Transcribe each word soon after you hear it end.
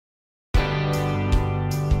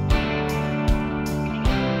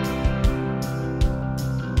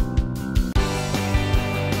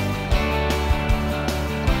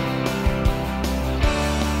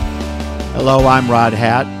Hello, I'm Rod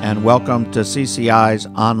Hatt, and welcome to CCI's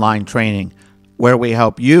online training, where we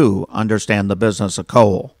help you understand the business of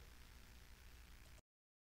coal.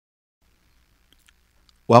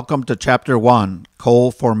 Welcome to Chapter 1, Coal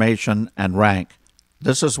Formation and Rank.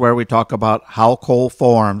 This is where we talk about how coal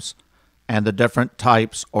forms and the different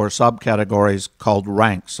types or subcategories called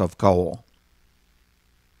ranks of coal.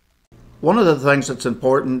 One of the things that's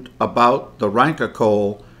important about the rank of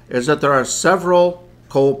coal is that there are several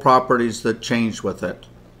coal properties that change with it.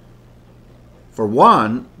 For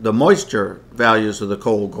one, the moisture values of the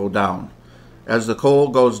coal go down. As the coal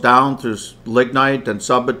goes down through lignite and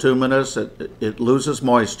subbituminous, it loses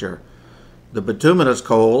moisture. The bituminous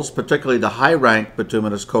coals, particularly the high-rank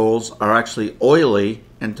bituminous coals, are actually oily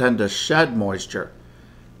and tend to shed moisture.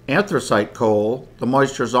 Anthracite coal, the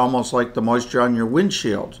moisture is almost like the moisture on your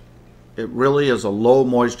windshield. It really is a low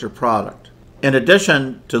moisture product. In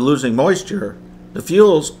addition to losing moisture, the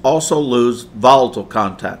fuels also lose volatile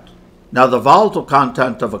content. Now, the volatile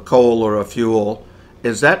content of a coal or a fuel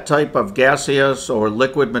is that type of gaseous or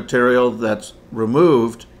liquid material that's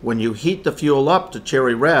removed when you heat the fuel up to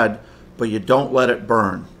cherry red, but you don't let it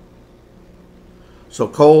burn. So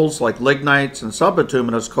coals like lignites and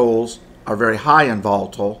subbituminous coals are very high in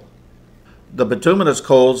volatile. The bituminous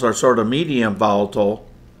coals are sort of medium volatile,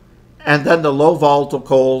 and then the low volatile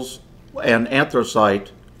coals and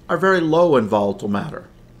anthracite are very low in volatile matter.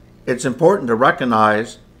 It's important to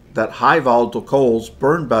recognize that high volatile coals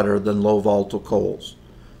burn better than low volatile coals.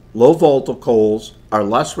 Low volatile coals are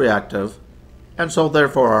less reactive and so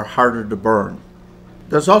therefore are harder to burn.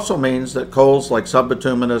 This also means that coals like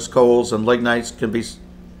subbituminous coals and lignites can be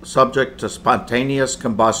subject to spontaneous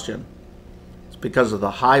combustion. It's because of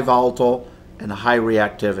the high volatile and high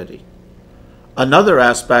reactivity. Another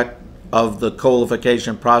aspect of the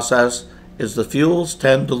coalification process is the fuels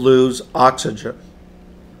tend to lose oxygen.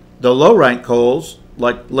 The low-rank coals,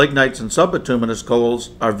 like lignites and subbituminous coals,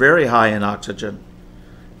 are very high in oxygen.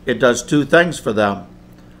 It does two things for them.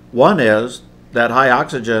 One is that high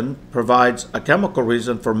oxygen provides a chemical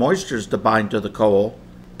reason for moistures to bind to the coal,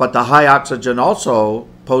 but the high oxygen also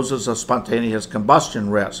poses a spontaneous combustion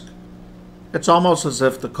risk. It's almost as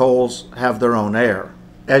if the coals have their own air.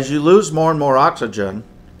 As you lose more and more oxygen,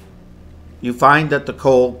 you find that the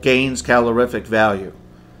coal gains calorific value.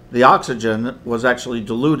 The oxygen was actually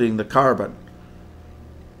diluting the carbon.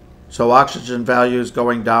 So oxygen values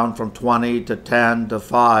going down from 20 to 10 to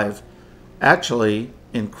 5 actually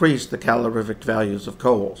increase the calorific values of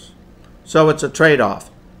coals. So it's a trade-off.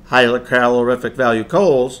 Higher calorific value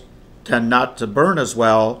coals tend not to burn as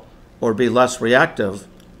well or be less reactive,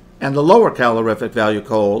 and the lower calorific value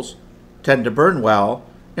coals tend to burn well.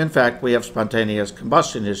 In fact, we have spontaneous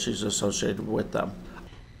combustion issues associated with them.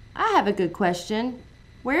 I have a good question.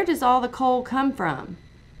 Where does all the coal come from?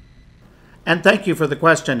 And thank you for the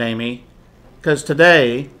question, Amy, because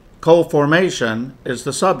today, coal formation is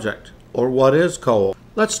the subject, or what is coal?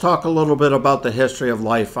 Let's talk a little bit about the history of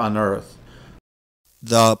life on Earth.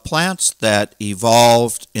 The plants that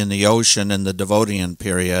evolved in the ocean in the Devonian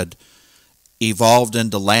period evolved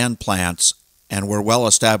into land plants and were well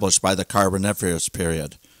established by the Carboniferous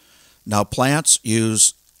period. Now, plants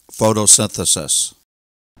use photosynthesis.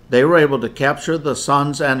 They were able to capture the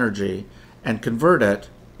sun's energy and convert it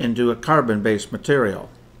into a carbon-based material.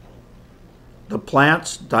 The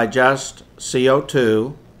plants digest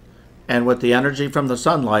CO2 and with the energy from the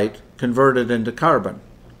sunlight convert it into carbon.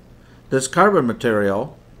 This carbon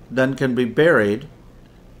material then can be buried,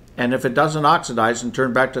 and if it doesn't oxidize and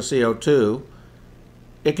turn back to CO2,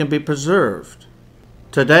 it can be preserved.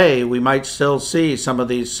 Today, we might still see some of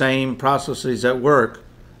these same processes at work,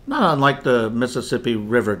 not unlike the Mississippi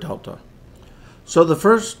River Delta. So the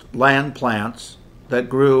first land plants that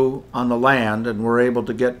grew on the land and were able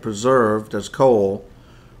to get preserved as coal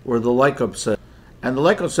were the lycopsids. And the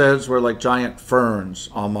lycopsids were like giant ferns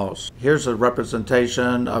almost. Here's a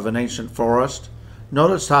representation of an ancient forest.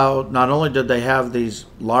 Notice how not only did they have these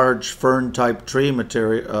large fern-type tree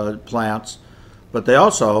material plants, but they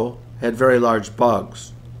also had very large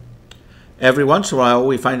bugs. Every once in a while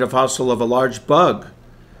we find a fossil of a large bug,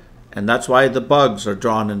 and that's why the bugs are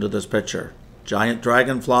drawn into this picture. Giant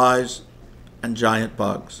dragonflies and giant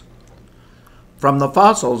bugs. From the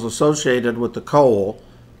fossils associated with the coal,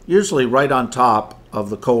 usually right on top of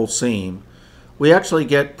the coal seam, we actually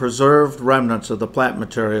get preserved remnants of the plant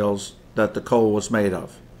materials that the coal was made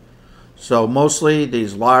of. So mostly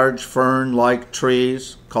these large fern-like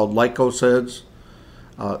trees called lycopsids,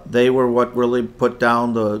 they were what really put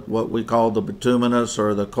down what we call the bituminous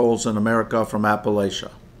or the coals in America from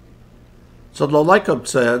Appalachia. So the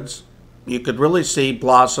lycopsids you could really see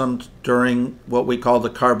blossomed during what we call the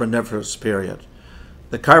Carboniferous period.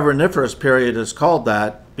 The Carboniferous period is called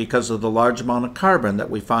that because of the large amount of carbon that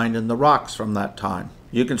we find in the rocks from that time.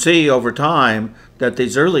 You can see over time that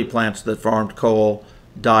these early plants that formed coal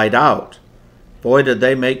died out. Boy, did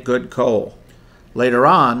they make good coal. Later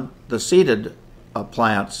on, the seeded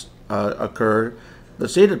plants occurred. The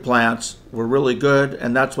seeded plants were really good,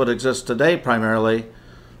 and that's what exists today primarily,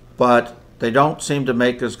 but they don't seem to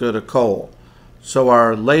make as good a coal. So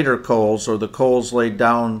our later coals, or the coals laid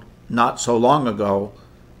down not so long ago,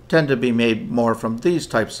 tend to be made more from these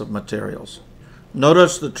types of materials.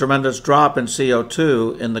 Notice the tremendous drop in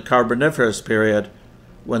CO2 in the Carboniferous period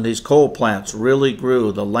when these coal plants really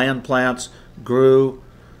grew. The land plants grew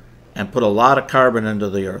and put a lot of carbon into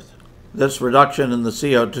the earth. This reduction in the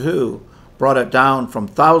CO2 brought it down from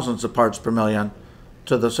thousands of parts per million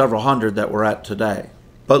to the several hundred that we're at today.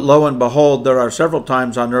 But lo and behold, there are several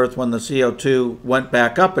times on Earth when the CO2 went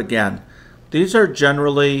back up again. These are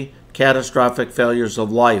generally catastrophic failures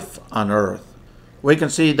of life on Earth. We can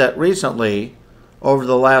see that recently, over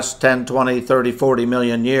the last 10, 20, 30, 40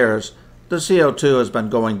 million years, the CO2 has been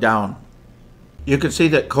going down. You can see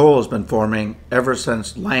that coal has been forming ever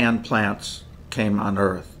since land plants came on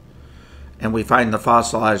Earth. And we find the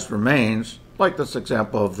fossilized remains, like this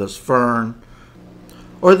example of this fern,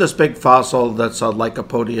 or this big fossil that's a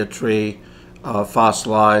Lycopodium tree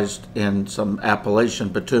fossilized in some Appalachian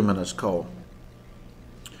bituminous coal.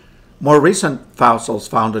 More recent fossils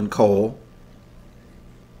found in coal,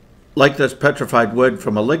 like this petrified wood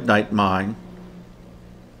from a lignite mine,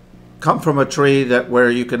 come from a tree where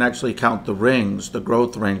you can actually count the rings, the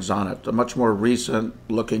growth rings on it, a much more recent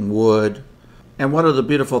looking wood. And one of the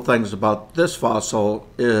beautiful things about this fossil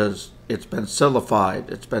is it's been silicified.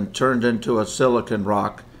 It's been turned into a silicon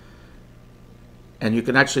rock. And you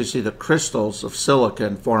can actually see the crystals of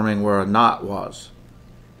silicon forming where a knot was.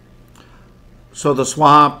 So the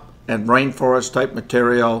swamp and rainforest type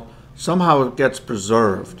material, somehow it gets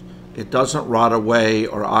preserved. It doesn't rot away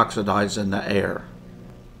or oxidize in the air.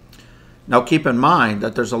 Now keep in mind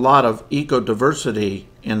that there's a lot of ecodiversity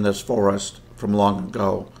in this forest from long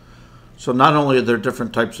ago. So not only are there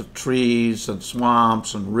different types of trees and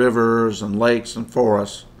swamps and rivers and lakes and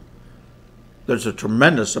forests, there's a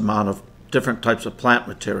tremendous amount of different types of plant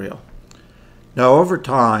material. Now over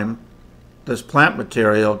time, this plant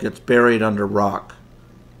material gets buried under rock.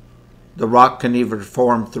 The rock can either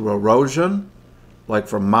form through erosion, like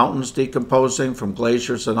from mountains decomposing from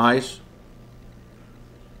glaciers and ice,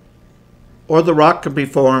 or the rock can be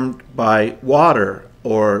formed by water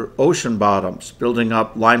or ocean bottoms, building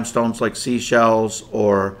up limestones like seashells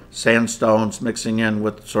or sandstones mixing in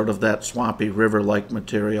with sort of that swampy river-like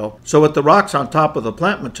material. So with the rocks on top of the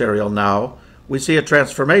plant material now, we see a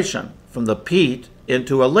transformation from the peat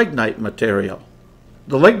into a lignite material.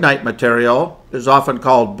 The lignite material is often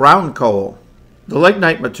called brown coal. The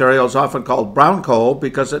lignite material is often called brown coal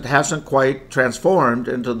because it hasn't quite transformed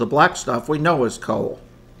into the black stuff we know as coal.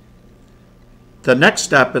 The next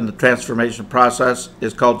step in the transformation process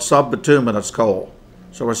is called subbituminous coal.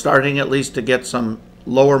 So we're starting at least to get some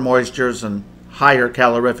lower moistures and higher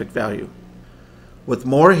calorific value. With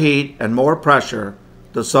more heat and more pressure,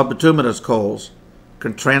 the subbituminous coals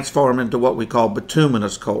can transform into what we call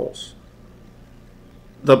bituminous coals.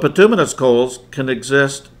 The bituminous coals can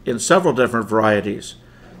exist in several different varieties,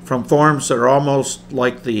 from forms that are almost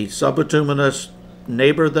like the subbituminous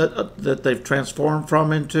neighbor that they've transformed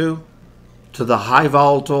from into, to the high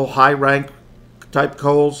volatile, high rank type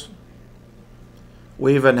coals.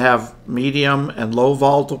 We even have medium and low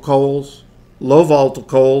volatile coals. Low volatile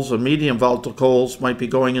coals and medium volatile coals might be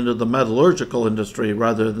going into the metallurgical industry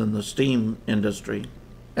rather than the steam industry.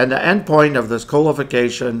 And the end point of this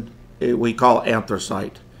coalification we call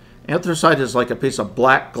anthracite. Anthracite is like a piece of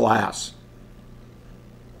black glass.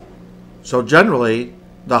 So generally,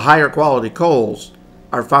 the higher quality coals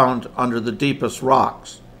are found under the deepest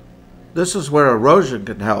rocks. This is where erosion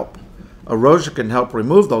can help. Erosion can help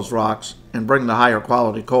remove those rocks and bring the higher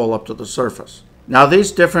quality coal up to the surface. Now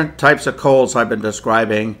these different types of coals I've been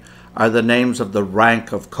describing are the names of the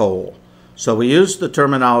rank of coal. So we use the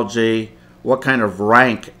terminology, what kind of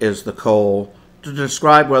rank is the coal, to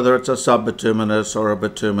describe whether it's a subbituminous or a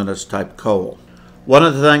bituminous type coal. One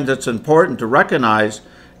of the things that's important to recognize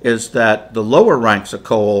is that the lower ranks of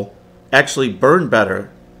coal actually burn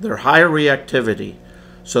better. They're higher reactivity.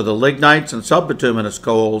 So the lignites and subbituminous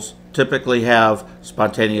coals typically have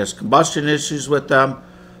spontaneous combustion issues with them,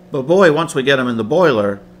 but boy, once we get them in the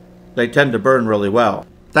boiler, they tend to burn really well.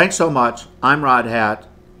 Thanks so much. I'm Rod Hatt,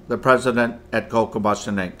 the president at Coal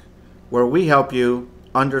Combustion Inc., where we help you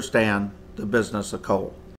understand the business of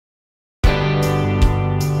coal.